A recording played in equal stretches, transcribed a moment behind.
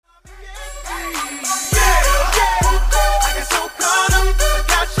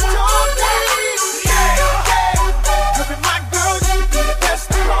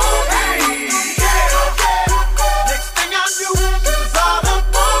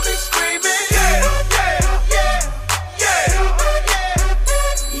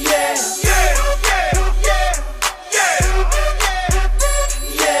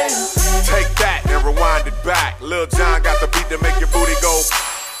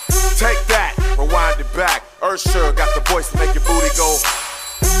back. Usher got the voice to make your booty go.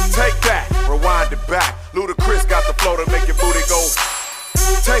 Take that, rewind it back. Ludacris got the flow to make your booty go.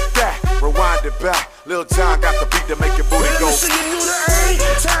 Take that, rewind it back. Lil Jon got the beat to make your booty go. Let me see you do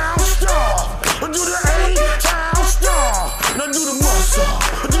the A-time.